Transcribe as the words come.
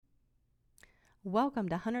Welcome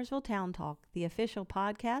to Huntersville Town Talk, the official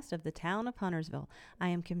podcast of the Town of Huntersville. I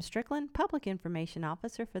am Kim Strickland, Public Information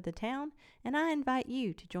Officer for the town, and I invite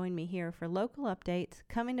you to join me here for local updates,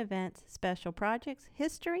 coming events, special projects,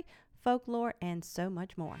 history, folklore, and so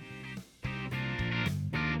much more.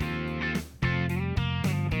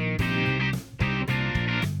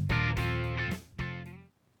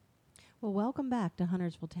 Well, welcome back to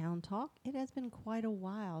Huntersville Town Talk. It has been quite a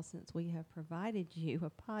while since we have provided you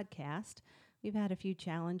a podcast. We've had a few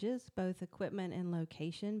challenges, both equipment and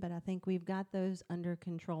location, but I think we've got those under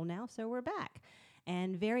control now, so we're back.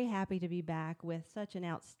 And very happy to be back with such an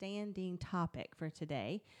outstanding topic for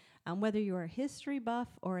today. Whether you're a history buff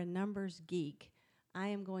or a numbers geek, I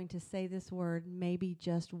am going to say this word maybe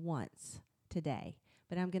just once today,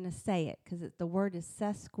 but I'm going to say it because the word is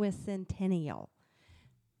sesquicentennial.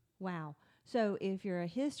 Wow. So if you're a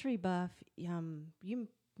history buff, you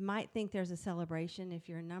might think there's a celebration. If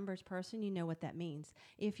you're a numbers person, you know what that means.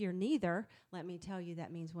 If you're neither, let me tell you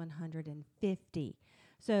that means 150.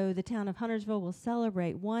 So the town of Huntersville will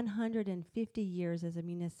celebrate 150 years as a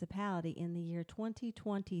municipality in the year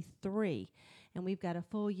 2023. And we've got a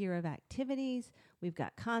full year of activities. We've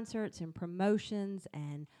got concerts and promotions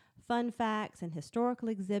and fun facts and historical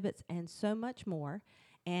exhibits and so much more.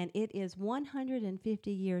 And it is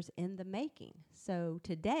 150 years in the making. So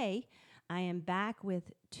today, I am back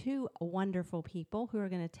with two wonderful people who are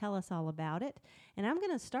going to tell us all about it. And I'm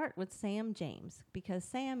going to start with Sam James, because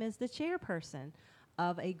Sam is the chairperson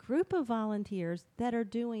of a group of volunteers that are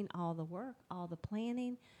doing all the work, all the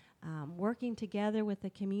planning, working together with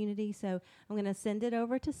the community. So I'm going to send it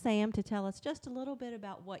over to Sam to tell us just a little bit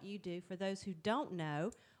about what you do for those who don't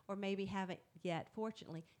know or maybe haven't yet,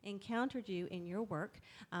 fortunately, encountered you in your work.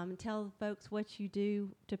 Tell folks what you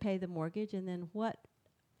do to pay the mortgage, and then what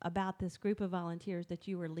about this group of volunteers that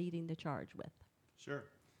you were leading the charge with. Sure.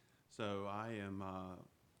 So I am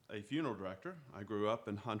a funeral director. I grew up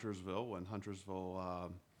in Huntersville when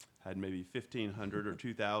Huntersville had maybe 1,500 or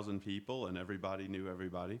 2,000 people, and everybody knew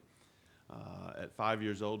everybody. At 5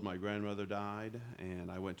 years old, my grandmother died, and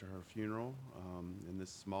I went to her funeral in this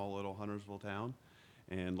small little Huntersville town,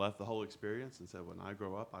 and left the whole experience and said, when I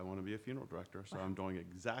grow up, I want to be a funeral director. So I'm doing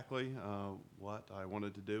exactly what I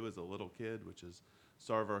wanted to do as a little kid, which is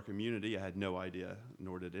serve our community. I had no idea,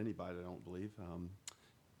 nor did anybody, I don't believe,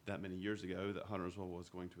 that many years ago that Huntersville was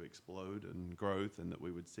going to explode in growth, and that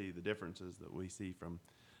we would see the differences that we see from,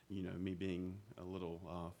 me being a little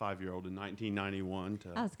 5-year-old in 1991 to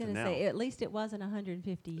now. I was going to say, at least it wasn't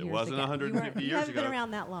 150 years ago. It wasn't 150 years ago. You haven't been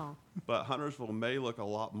around that long. But Huntersville may look a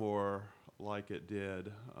lot more like it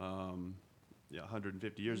did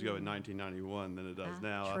 150 years ago in 1991 than it does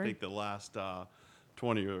now. True. I think the last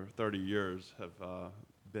 20 or 30 years have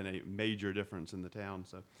been a major difference in the town.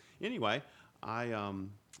 So anyway, I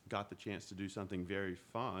got the chance to do something very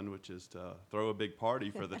fun, which is to throw a big party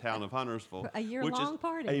for the town of Huntersville. A year-long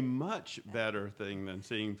party. Which is a much better thing than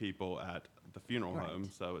seeing people at the funeral home.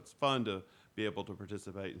 So it's fun to be able to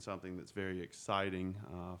participate in something that's very exciting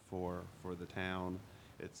for the town.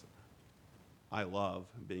 I love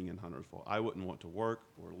being in Huntersville. I wouldn't want to work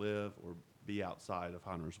or live or be outside of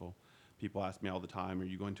Huntersville. People ask me all the time, are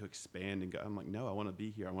you going to expand and go? I'm like, no, I want to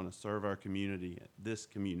be here. I want to serve our community, this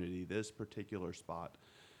particular spot.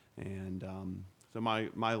 And so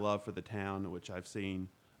my love for the town, which I've seen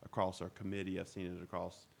across our committee, I've seen it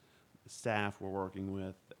across the staff we're working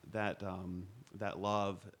with, that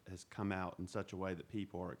love has come out in such a way that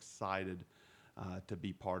people are excited to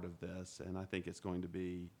be part of this. And I think it's going to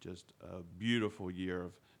be just a beautiful year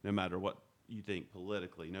of, no matter what you think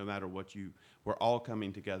politically, no matter what we're all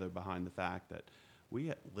coming together behind the fact that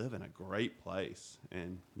we live in a great place,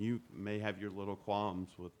 and you may have your little qualms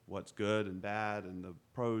with what's good and bad and the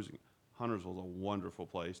pros. Huntersville's a wonderful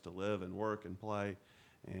place to live and work and play,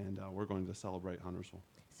 and we're going to celebrate Huntersville.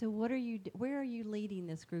 So where are you leading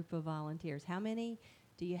this group of volunteers? How many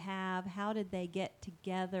do you have? How did they get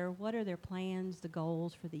together? What are their plans, the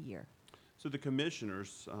goals for the year? So the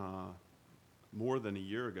commissioners, more than a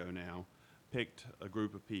year ago now, picked a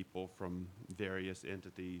group of people from various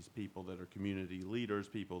entities, people that are community leaders,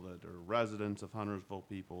 people that are residents of Huntersville,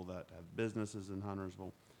 people that have businesses in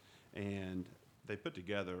Huntersville, and they put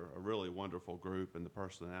together a really wonderful group, and the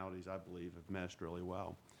personalities, I believe, have meshed really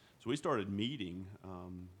well. So we started meeting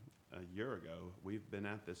a year ago. We've been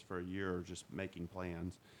at this for a year, just making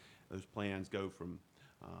plans. Those plans go from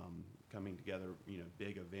coming together,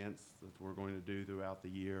 big events that we're going to do throughout the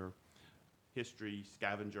year, history,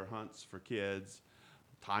 scavenger hunts for kids,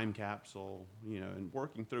 time capsule, and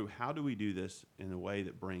working through how do we do this in a way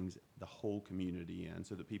that brings the whole community in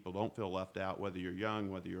so that people don't feel left out, whether you're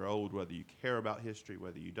young, whether you're old, whether you care about history,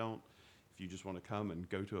 whether you don't. if you just want to come and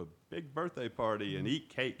go to a big birthday party and eat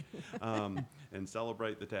cake and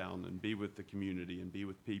celebrate the town and be with the community and be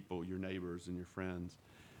with people, your neighbors and your friends.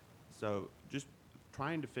 So just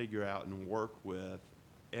trying to figure out and work with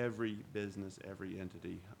every business, every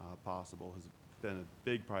entity possible has been a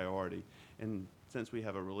big priority. And since we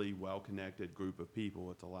have a really well-connected group of people,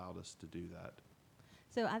 it's allowed us to do that.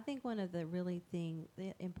 So I think one of the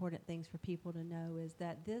the important things for people to know is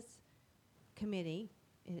that this committee,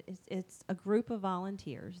 it's a group of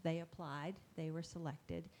volunteers. They applied, they were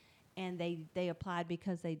selected, and they applied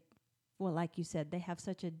because well, like you said, they have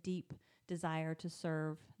such a deep desire to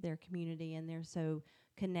serve their community, and they're so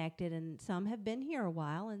connected, and some have been here a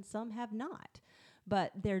while and some have not.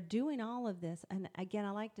 But they're doing all of this, and again,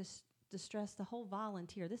 I like to stress the whole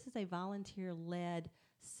volunteer. This is a volunteer-led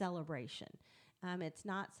celebration. It's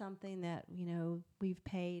not something that, we've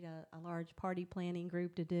paid a large party planning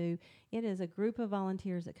group to do. It is a group of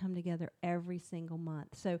volunteers that come together every single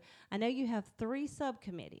month. So I know you have 3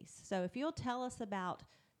 subcommittees. So if you'll tell us about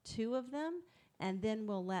 2 of them, and then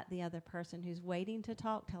we'll let the other person who's waiting to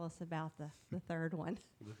talk tell us about the third one.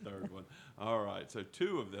 The third one. All right. So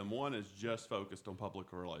 2 of them. One is just focused on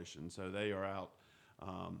public relations. So they are out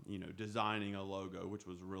designing a logo, which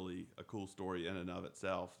was really a cool story in and of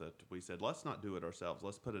itself, that we said, let's not do it ourselves.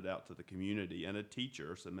 Let's put it out to the community. And a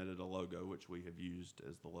teacher submitted a logo, which we have used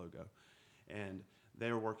as the logo. And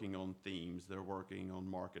they're working on themes. They're working on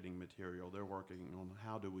marketing material. They're working on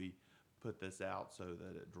how do we put this out so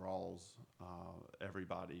that it draws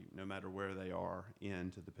everybody, no matter where they are,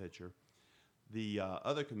 into the picture. The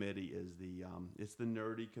other committee is it's the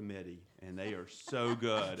nerdy committee, and they are so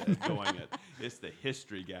good at doing it. It's the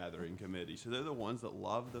history gathering committee. So they're the ones that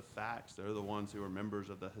love the facts. They're the ones who are members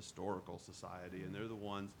of the historical society, and they're the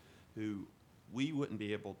ones who we wouldn't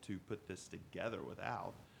be able to put this together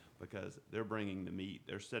without, because they're bringing the meat.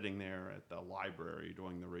 They're sitting there at the library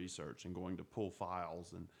doing the research and going to pull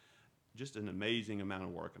files, and just an amazing amount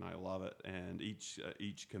of work, and I love it. And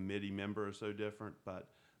each committee member is so different, but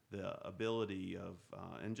the ability of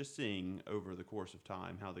and just seeing over the course of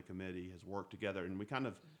time how the committee has worked together, and you kind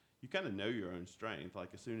of know your own strength. Like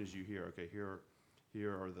as soon as you hear, okay, here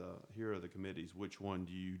are the committees, which one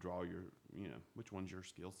do you draw which one's your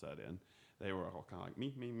skill set in? They were all kind of like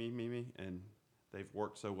me, and they've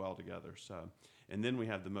worked so well together. So, and then we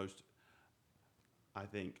have the most, I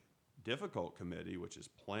think, difficult committee, which is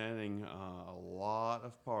planning a lot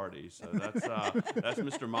of parties. So that's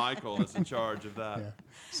Mr. Michael that's in charge of that. Yeah.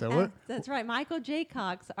 So that's right. Michael J.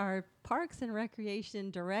 Cox, our Parks and Recreation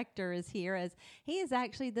Director, is here, as he is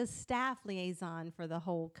actually the staff liaison for the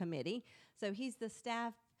whole committee. So he's the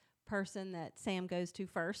staff person that Sam goes to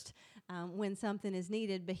first when something is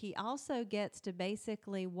needed, but he also gets to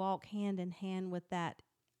basically walk hand in hand with that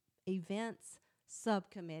events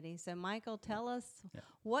subcommittee. So Michael, tell us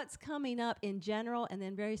what's coming up in general, and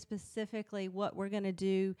then very specifically what we're going to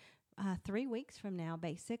do 3 weeks from now,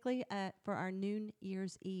 basically, for our New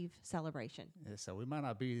Year's Eve celebration. Yeah, so we might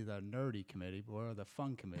not be the nerdy committee, but we're the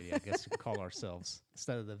fun committee, I guess we could call ourselves,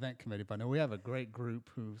 instead of the event committee. But no, we have a great group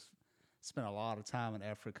who's spent a lot of time and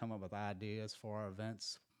effort coming up with ideas for our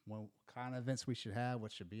events, what kind of events we should have,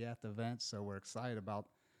 what should be at the events. So we're excited about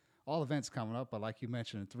all events coming up. But like you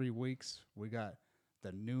mentioned, in 3 weeks, we got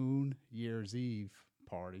the New Year's Eve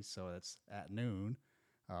party, so it's at noon.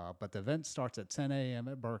 But the event starts at 10 a.m.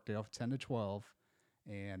 at Birkdale, 10 to 12,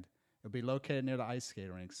 and it'll be located near the ice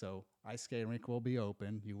skating rink. So ice skating rink will be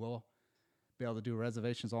open. You will be able to do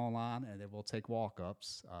reservations online, and it will take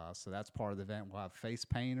walk-ups. So that's part of the event. We'll have face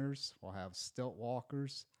painters. We'll have stilt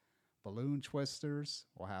walkers, balloon twisters.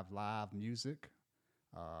 We'll have live music.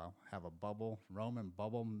 Have a Roman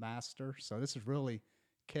bubble master. So this is really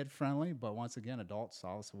kid-friendly, but once again, adults,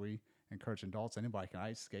 obviously we encourage adults. Anybody can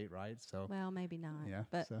ice skate, right? So, well, maybe not, yeah,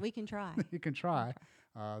 but so we can try. You can try.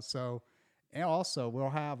 And also we'll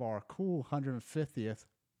have our cool 150th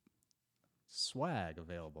swag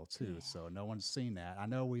available too. Yeah. So no one's seen that. I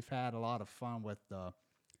know we've had a lot of fun with the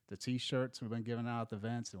T-shirts we've been giving out at the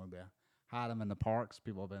events, and we've been hiding them in the parks.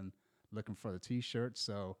 People have been looking for the T-shirts,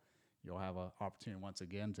 so you'll have an opportunity once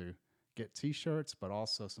again to get T-shirts, but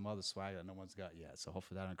also some other swag that no one's got yet. So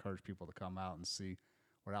hopefully that'll encourage people to come out and see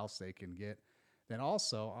what else they can get. Then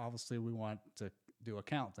also, obviously, we want to do a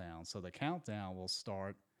countdown. So the countdown will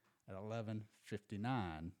start at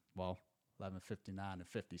 11:59. Well, 11:59 and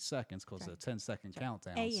 50 seconds, because it's a 10-second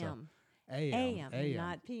countdown. A.M. So A.M.,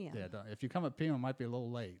 not P.M. Yeah, if you come at P.M., it might be a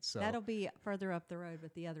little late. So that'll be further up the road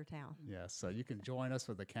with the other town. Yeah, so you can join us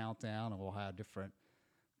for the countdown, and we'll have different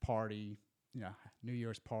party, New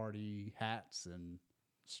Year's party hats and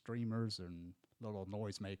streamers and little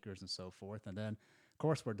noisemakers and so forth. And then, of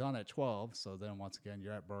course, we're done at 12, so then once again,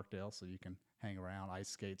 you're at Burkdale, so you can hang around, ice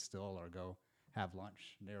skate still, or go have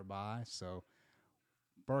lunch nearby. So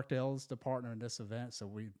Burkdale's the partner in this event, so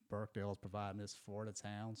Burkdale is providing this for the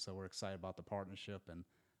town, so we're excited about the partnership and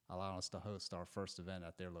allowing us to host our first event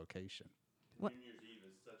at their location. What- New Year's Eve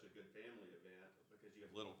is such a good family event because you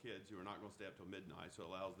have little kids who are not going to stay up till midnight, so it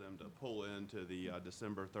allows them to pull into the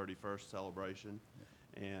December 31st celebration.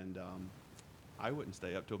 And I wouldn't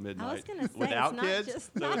stay up till midnight gonna say, without it's not kids,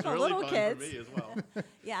 just- so not it's the really little fun kids. for me as well.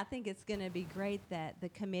 Yeah, I think it's going to be great that the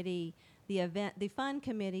committee, the fun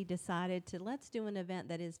committee decided to let's do an event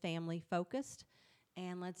that is family focused,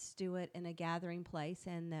 and let's do it in a gathering place.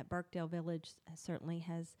 And that Burkdale Village certainly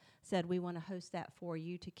has said we want to host that for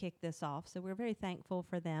you to kick this off. So we're very thankful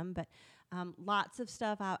for them. But lots of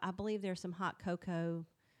stuff. I believe there's some hot cocoa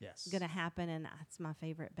Yes. going to happen, and that's my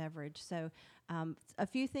favorite beverage. So a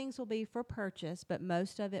few things will be for purchase, but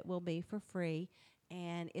most of it will be for free.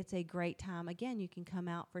 And it's a great time. Again, you can come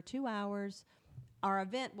out for 2 hours. Our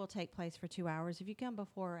event will take place for 2 hours. If you come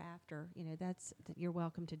before or after, you're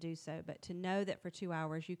welcome to do so. But to know that for 2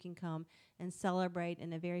 hours you can come and celebrate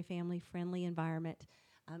in a very family-friendly environment.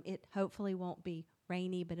 It hopefully won't be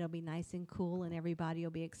rainy, but it'll be nice and cool, and everybody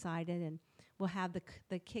will be excited. And we'll have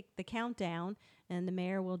the countdown, and the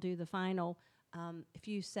mayor will do the final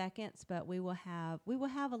few seconds. But we will have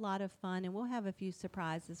a lot of fun, and we'll have a few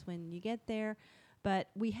surprises when you get there.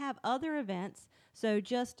 But we have other events. So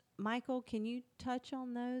just, Michael, can you touch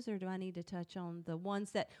on those, or do I need to touch on the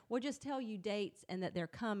ones that we'll just tell you dates and that they're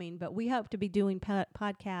coming? But we hope to be doing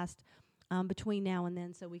podcast between now and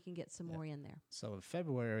then so we can get some more in there. So in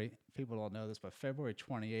February, people don't know this, but February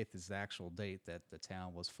 28th is the actual date that the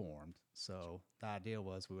town was formed. So the idea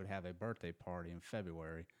was we would have a birthday party in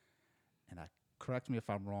February. And correct me if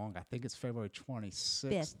I'm wrong, I think it's February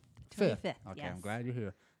 26th. 25th, Okay, yes. I'm glad you're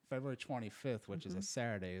here. February 25th, which is a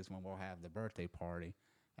Saturday, is when we'll have the birthday party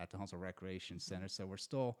at the Huntsville Recreation Center. So we're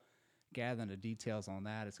still gathering the details on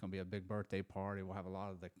that. It's going to be a big birthday party. We'll have a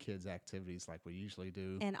lot of the kids' activities like we usually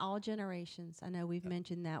do. And all generations. I know we've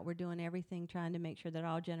mentioned that. We're doing everything trying to make sure that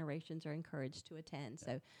all generations are encouraged to attend.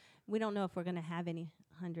 So we don't know if we're going to have any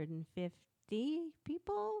 150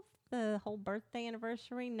 people the whole birthday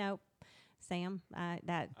anniversary. Nope. Sam,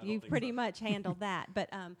 you've pretty much handled that. But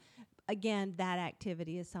again, that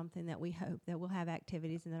activity is something that we hope that we'll have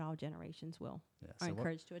activities and that all generations are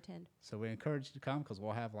encouraged to attend. So we encourage you to come because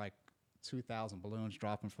we'll have like 2,000 balloons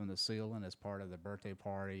dropping from the ceiling as part of the birthday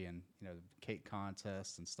party, and the cake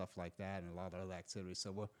contest and stuff like that, and a lot of other activities.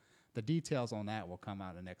 So the details on that will come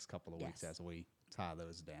out in the next couple of weeks as we tie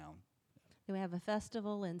those down. Then we have a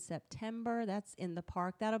festival in September. That's in the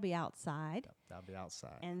park. That'll be outside. That'll be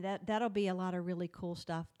outside. And that'll be a lot of really cool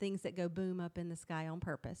stuff, things that go boom up in the sky on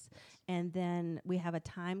purpose. Yes. And then we have a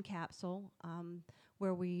time capsule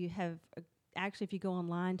where we have, actually, if you go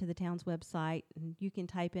online to the town's website, you can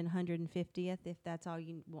type in 150th if that's all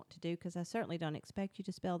you want to do, because I certainly don't expect you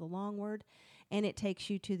to spell the long word. And it takes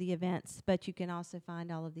you to the events. But you can also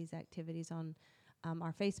find all of these activities on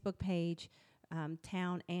our Facebook page,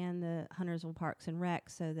 town and the Huntersville Parks and Rec,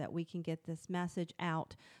 so that we can get this message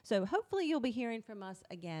out. So hopefully you'll be hearing from us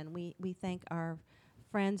again. We thank our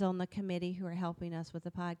friends on the committee who are helping us with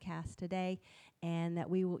the podcast today, and that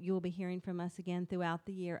you will be hearing from us again throughout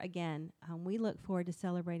the year. Again, we look forward to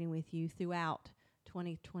celebrating with you throughout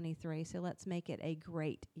 2023. So let's make it a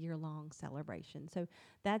great year-long celebration. So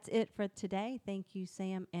that's it for today. Thank you,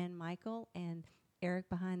 Sam and Michael, and Eric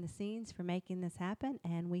behind the scenes for making this happen,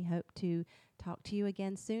 and we hope to talk to you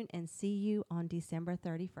again soon and see you on December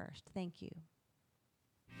 31st. Thank you.